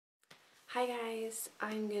Hi guys,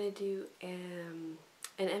 I'm gonna do an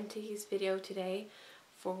empties video today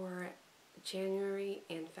for January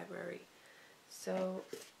and February. So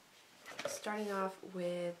starting off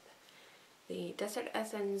with the Desert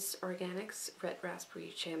Essence Organics Red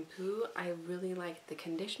Raspberry Shampoo. I really liked the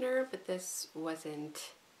conditioner, but this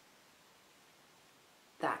wasn't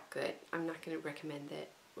that good. I'm not gonna recommend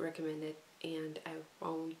it, and I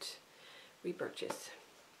won't repurchase.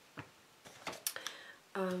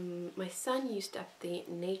 My son used up the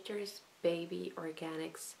Nature's Baby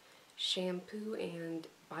Organics shampoo and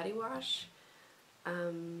body wash.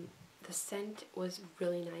 The scent was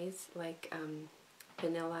really nice, like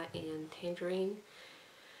vanilla and tangerine,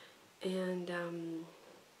 and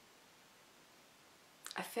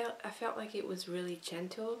I felt like it was really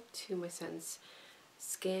gentle to my son's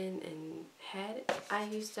skin and head. I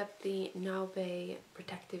used up the Naube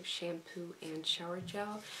Protective Shampoo and Shower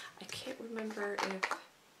Gel. I can't remember if...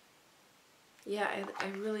 Yeah, I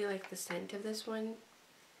really like the scent of this one.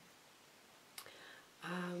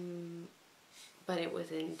 But it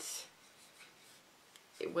wasn't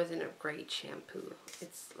a great shampoo.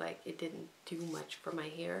 It's like it didn't do much for my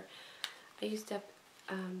hair. I used up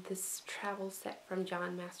this travel set from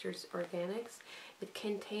John Masters Organics. It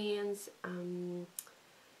contains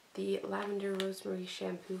the Lavender Rosemary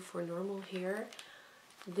Shampoo for normal hair,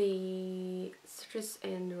 the Citrus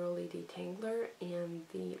and Neroli Detangler, and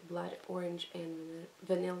the Blood Orange and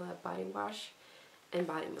Vanilla Body Wash and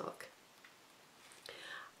Body Milk.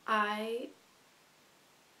 I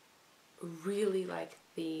really like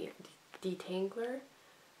the detangler,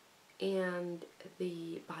 and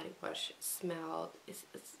the body wash it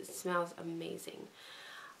smells amazing.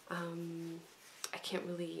 I can't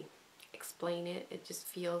really explain it. It just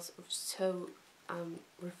feels so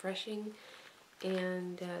refreshing,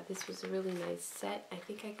 and this was a really nice set. I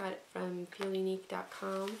think I got it from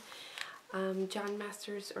feelunique.com. John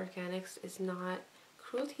Masters Organics is not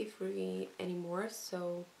cruelty-free anymore,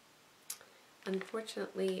 so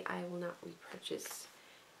unfortunately I will not repurchase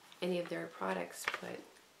any of their products, but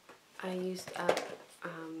I used up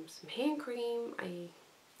some hand cream.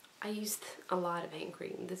 I used a lot of hand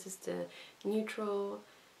cream. This is the neutral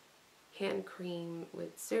hand cream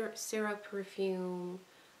with syrup perfume,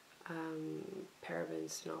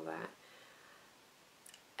 parabens and all that.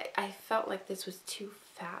 I felt like this was too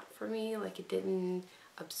fat for me, like it didn't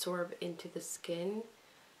absorb into the skin,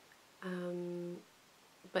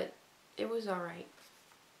 but it was alright.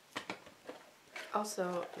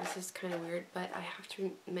 Also, this is kind of weird, but I have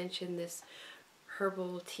to mention this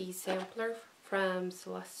herbal tea sampler from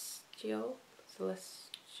Celestial.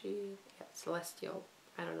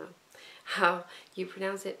 I don't know how you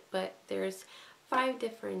pronounce it, but there's 5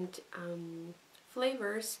 different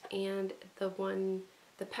flavors, and the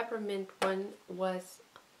peppermint one was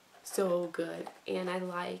so good, and I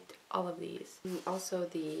liked all of these. And also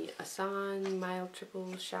the Asan Mild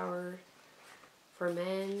Triple Shower for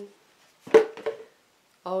Men.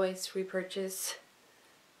 Always repurchase.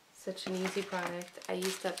 Such an easy product. I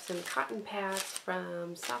used up some cotton pads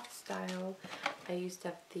from Soft Style. I used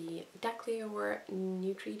up the Duckleur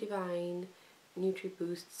Nutri Divine Nutri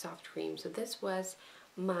Boost Soft Cream. So this was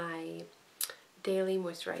my daily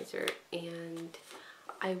moisturizer, and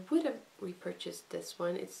I would have repurchased this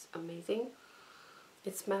one. It's amazing.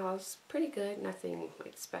 It smells pretty good. Nothing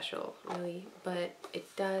like special really, but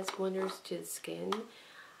it does wonders to the skin,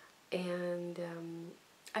 and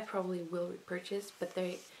I probably will repurchase, but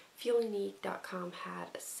feelunique.com had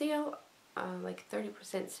a sale, like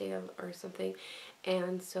 30% sale or something,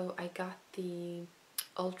 and so I got the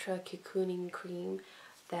Ultra Cocooning Cream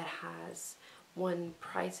that has won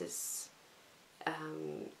prizes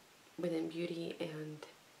within beauty, and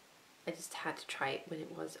I just had to try it when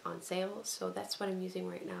it was on sale, so that's what I'm using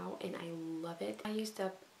right now, and I love it. I used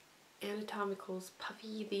up Anatomical's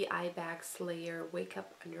Puffy the Eye Bag Slayer Wake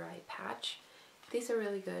Up Under Eye Patch. These are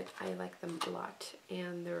really good. I like them a lot,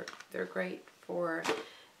 and they're great for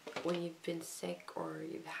when you've been sick or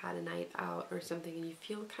you've had a night out or something and you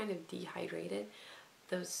feel kind of dehydrated.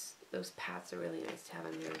 Those pads are really nice to have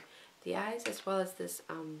under the eyes, as well as this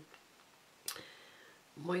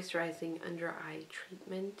moisturizing under eye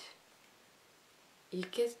treatment. You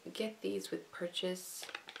get these with purchase,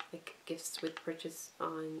 like gifts with purchase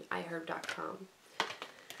on iHerb.com.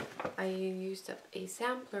 I used up a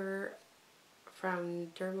sampler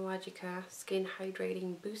from Dermalogica Skin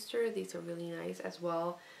Hydrating Booster. These are really nice as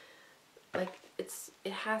well. Like it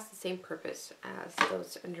has the same purpose as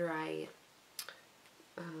those under eye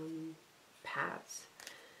pads.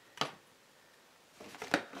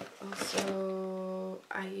 Also,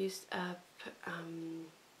 I used up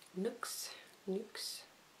Nukes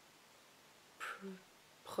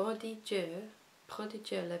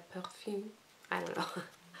prodigieux le parfum. I don't know.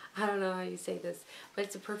 I don't know how you say this, but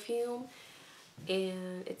it's a perfume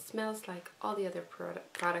and it smells like all the other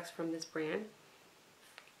products from this brand.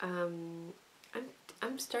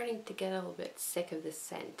 I'm starting to get a little bit sick of this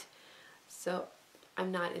scent, so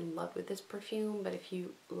I'm not in love with this perfume, but if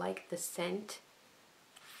you like the scent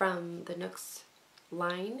from the Nooks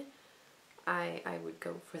line, I would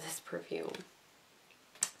go for this perfume.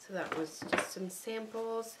 So that was just some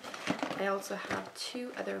samples. I also have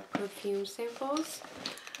 2 other perfume samples.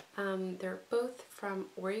 They're both from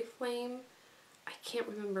Oriflame. I can't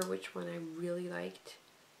remember which one I really liked.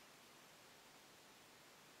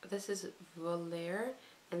 This is Volaire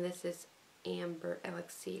and this is Amber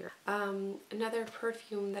Elixir. Another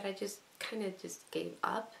perfume that I just kind of just gave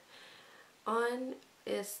up on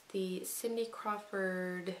is the Cindy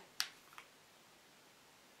Crawford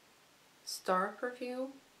Star perfume.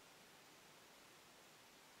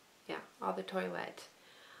 Yeah, Eau de Toilette.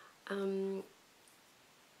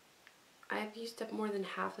 I've used up more than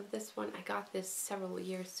half of this one. I got this several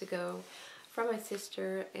years ago from my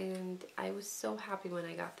sister and I was so happy when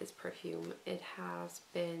I got this perfume. It has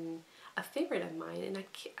been a favorite of mine and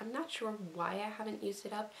I'm not sure why I haven't used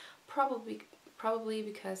it up. Probably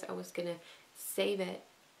because I was gonna save it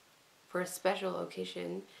for a special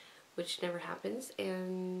occasion, which never happens,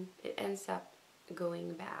 and it ends up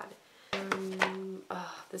going bad.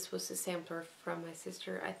 This was a sampler from my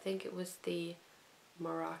sister. I think it was the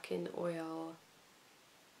Moroccan oil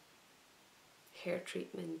hair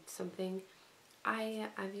treatment something.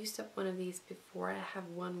 I've used up one of these before. I have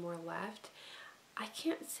one more left. I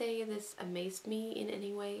can't say this amazed me in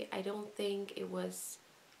any way. I don't think it was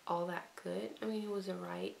all that good. I mean, it was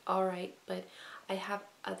alright, but I have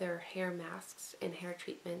other hair masks and hair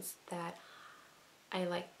treatments that I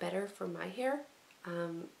like better for my hair.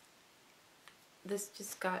 This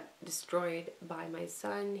just got destroyed by my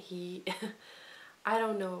son. He, I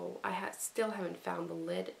don't know, still haven't found the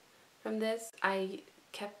lid from this. I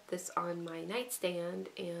kept this on my nightstand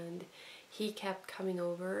and he kept coming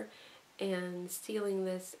over and stealing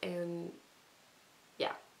this, and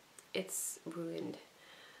yeah, it's ruined.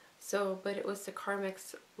 So, but it was the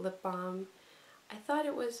Carmex lip balm. I thought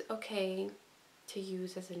it was okay to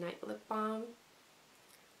use as a night lip balm,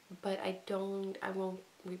 but I won't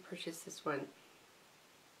repurchase this one.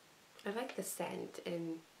 I like the scent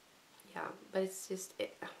and yeah, but it's just,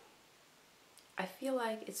 I feel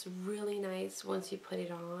like it's really nice once you put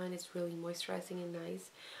it on. It's really moisturizing and nice,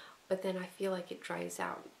 but then I feel like it dries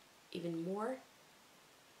out even more,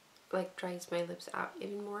 like dries my lips out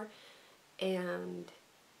even more, and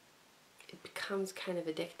it becomes kind of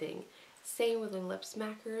addicting. Same with the lip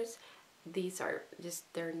smackers. These are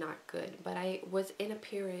just, they're not good, but I was in a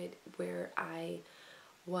period where I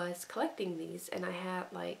was collecting these and I had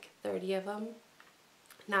like 30 of them.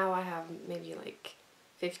 Now I have maybe like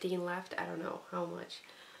 15 left. I don't know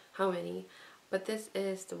how many, but this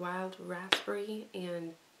is the Wild Raspberry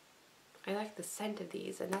and I like the scent of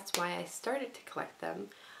these, and that's why I started to collect them,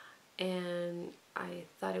 and I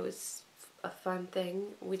thought it was a fun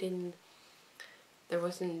thing. There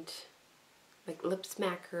wasn't, like, Lip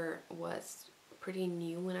Smacker was pretty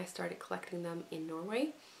new when I started collecting them in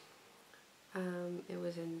Norway. It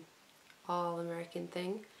was an all-American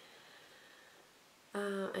thing.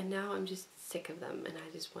 And now I'm just sick of them and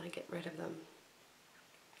I just want to get rid of them.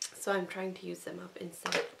 So I'm trying to use them up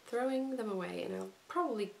instead of throwing them away, and I'll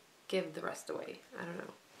probably give the rest away. I don't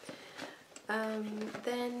know.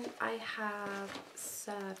 Then I have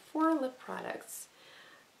 4 lip products.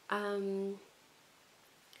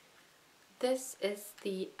 This is the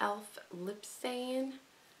e.l.f. Lip Stain.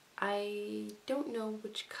 I don't know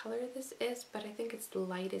which color this is, but I think it's the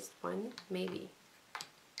lightest one, maybe.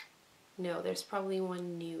 No, there's probably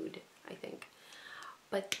one nude, I think.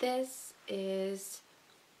 But this is,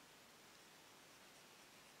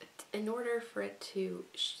 in order for it to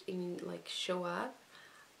show up,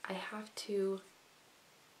 I have to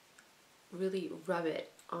really rub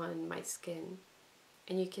it on my skin.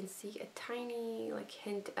 And you can see a tiny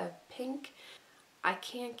hint of pink. I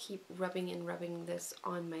can't keep rubbing and rubbing this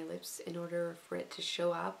on my lips in order for it to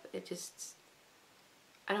show up. It just,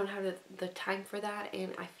 I don't have the time for that,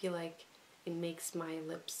 and I feel like it makes my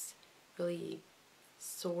lips really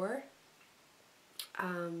sore.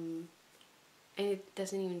 And it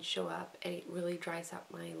doesn't even show up, and it really dries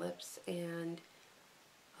out my lips, and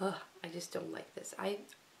I just don't like this.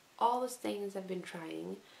 All the stains I've been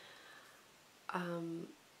trying,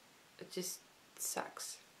 it just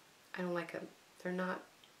sucks. I don't like them.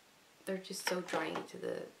 They're just so drying to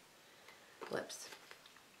the lips.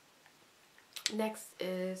 Next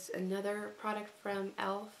is another product from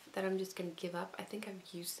e.l.f. that I'm just going to give up. I think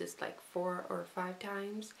I've used this like 4 or 5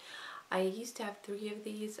 times. I used to have 3 of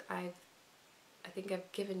these. I think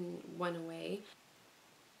I've given one away.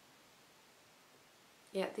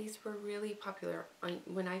 Yeah, these were really popular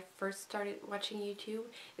when I first started watching YouTube.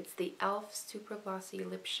 It's the e.l.f. Super Glossy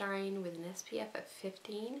Lip Shine with an SPF of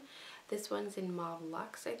 15. This one's in Mauve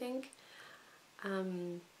Luxe, I think.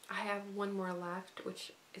 I have one more left,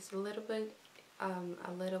 which is a little bit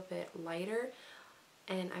lighter,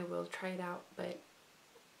 and I will try it out. But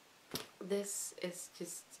this is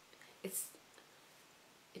just, it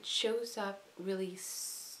shows up really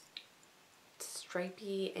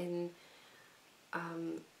stripy, and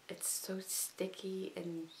it's so sticky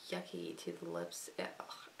and yucky to the lips.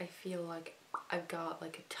 I feel like I've got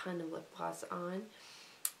like a ton of lip gloss on,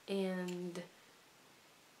 and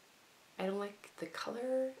I don't like the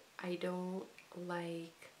color. I don't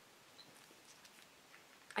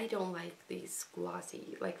like these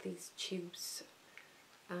glossy, like these tubes.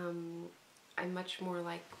 I'm much more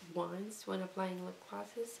like wands when applying lip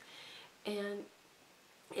glosses, and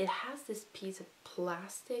it has this piece of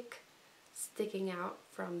plastic sticking out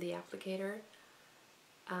from the applicator,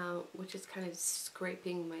 which is kind of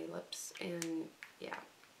scraping my lips, and yeah.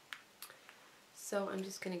 So I'm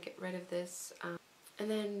just gonna get rid of this. And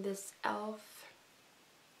then this e.l.f.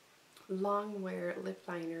 long wear lip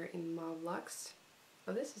liner in Mauve Luxe.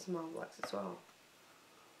 Oh, this is Mauve Luxe as well.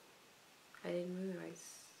 I didn't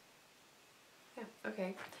realize. Yeah,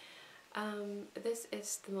 okay. This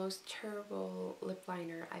is the most terrible lip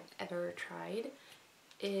liner I've ever tried.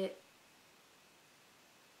 It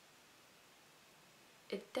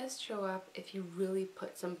does show up if you really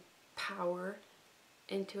put some power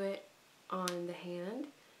into it on the hand,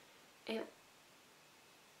 and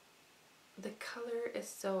the color is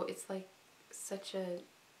so, it's like such a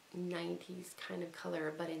 90s kind of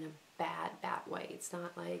color, but in a bad way. It's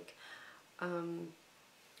not like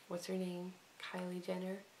what's her name, Kylie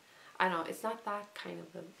Jenner. I don't know, it's not that kind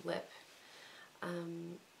of a lip,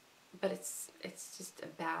 but it's just a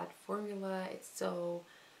bad formula. It's so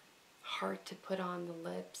hard to put on the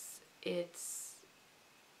lips. It's,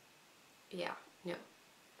 yeah, no,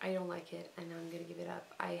 I don't like it, and I'm gonna give it up.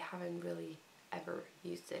 I haven't really ever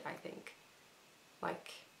used it, I think.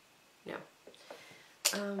 Like, no.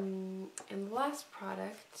 And the last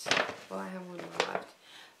product, well, I have one more left.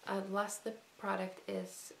 The last lip product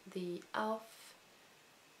is the e.l.f.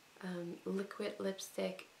 Liquid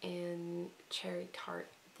Lipstick in Cherry Tart.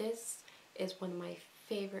 This is one of my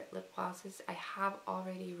favorite lip glosses. I have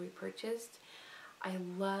already repurchased. I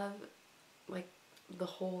love like the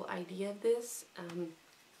whole idea of this.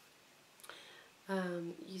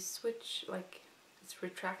 You switch, like, it's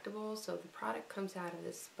retractable, so the product comes out of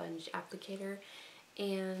this sponge applicator,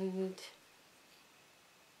 and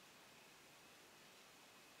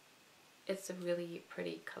it's a really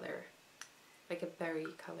pretty color, like a berry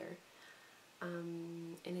color,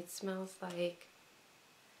 and it smells like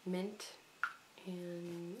mint,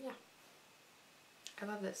 and yeah, I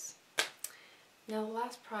love this. Now the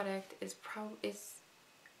last product is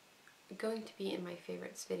going to be in my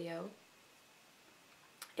favorites video.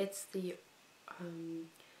 It's the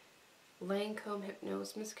Lancome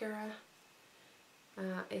Hypnose Mascara.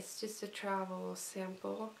 It's just a travel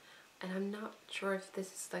sample, and I'm not sure if this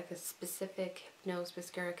is like a specific Hypnose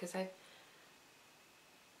mascara, because I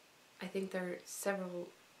think there are several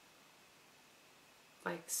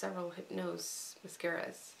Hypnose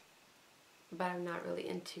mascaras, but I'm not really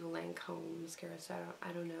into Lancome mascara, so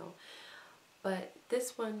I don't know. But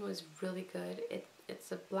this one was really good.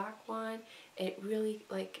 It's a black one. It really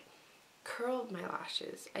like curled my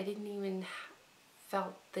lashes. I didn't even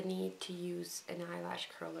felt the need to use an eyelash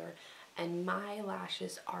curler, and my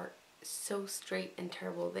lashes are so straight and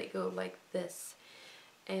terrible. They go like this,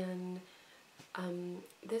 and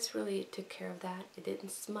this really took care of that. It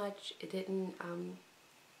didn't smudge. It didn't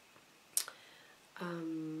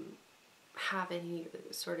have any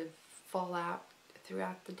sort of fallout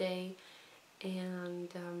throughout the day,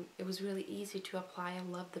 and it was really easy to apply. I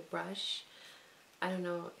love the brush. I don't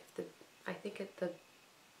know if I think the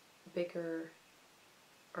bigger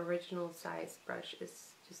original size brush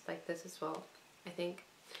is just like this as well, I think.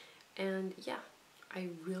 And yeah, I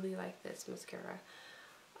really like this mascara.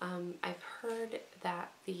 I've heard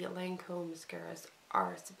that the Lancome mascaras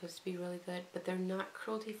are supposed to be really good, but they're not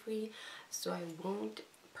cruelty free, so I won't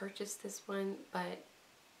purchase this one. But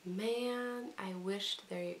man, I wished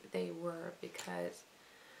they were, because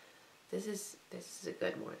this is a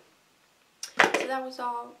good one. So that was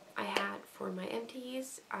all I had for my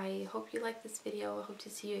empties. I hope you liked this video. I hope to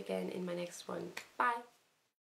see you again in my next one. Bye!